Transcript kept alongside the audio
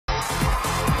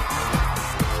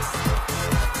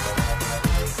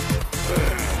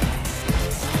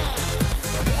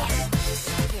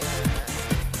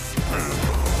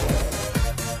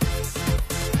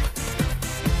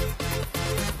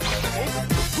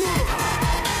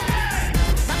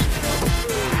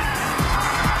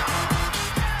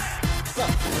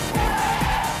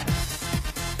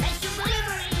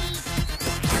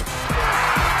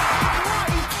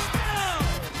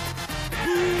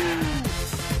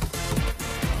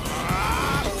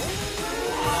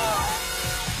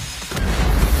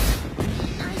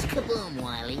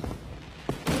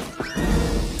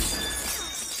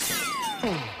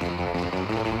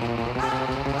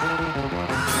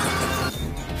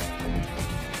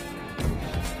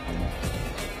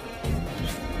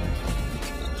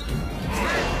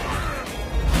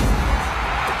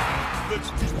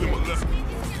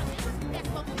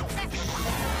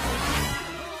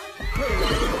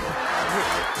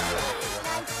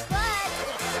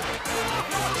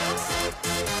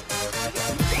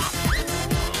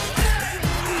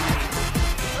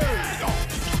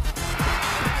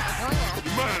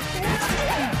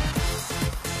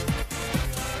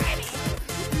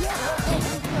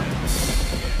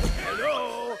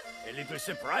a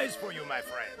surprise for you, my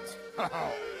friends.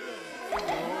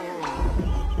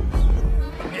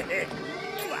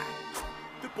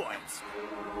 The points.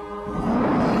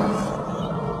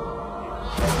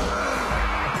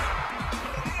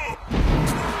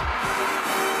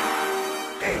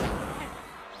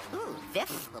 Ooh,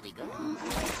 this will be good.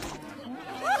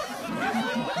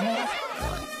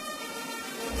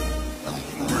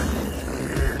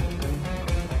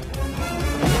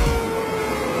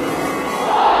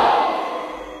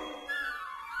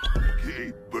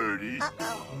 Okay, birdie.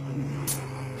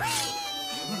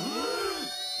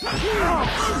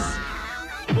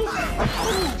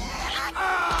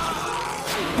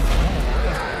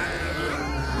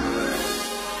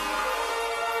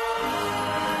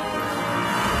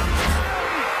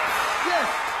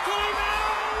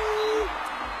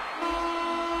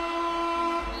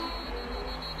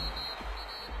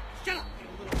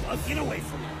 Get away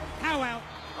from him. How out?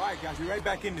 All right, guys, we're right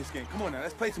back in this game. Come on now,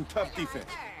 let's play some tough defense.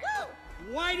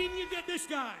 Why didn't you get this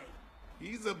guy?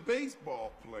 He's a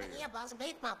baseball player. Yeah, boss, a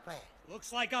baseball player.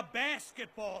 Looks like a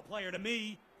basketball player to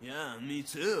me. Yeah, me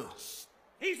too.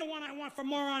 He's the one I want for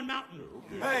Moron Mountain.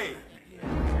 Hey!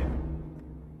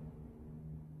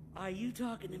 Are you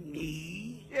talking to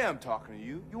me? Yeah, I'm talking to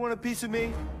you. You want a piece of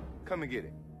me? Come and get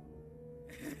it.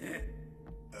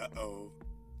 Uh-oh.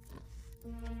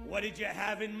 What did you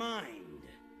have in mind?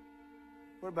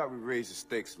 What about we raise the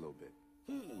stakes a little bit?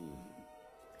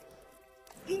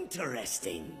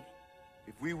 Interesting.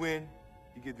 If we win,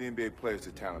 you give the NBA players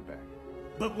their talent back.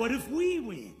 But what if we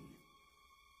win?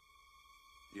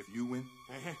 If you win,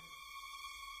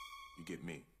 you get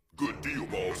me. Good deal,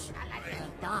 boss. Hey,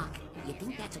 Doc, you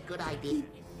think that's a good idea?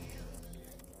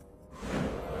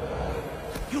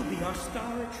 You'll be our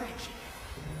star attraction.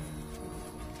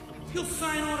 You'll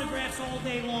sign autographs all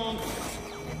day long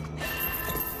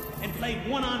and play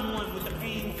one-on-one with the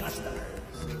paying customers.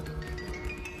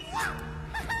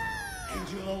 And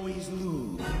you'll always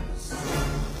lose.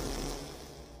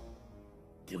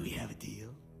 Do we have a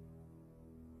deal?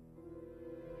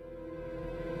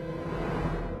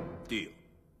 Deal.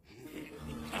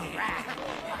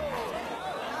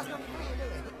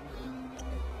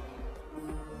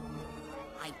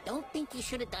 I don't think you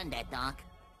should have done that, Doc.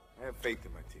 I have faith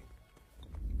in my team.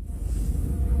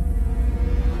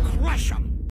 Crush 'em!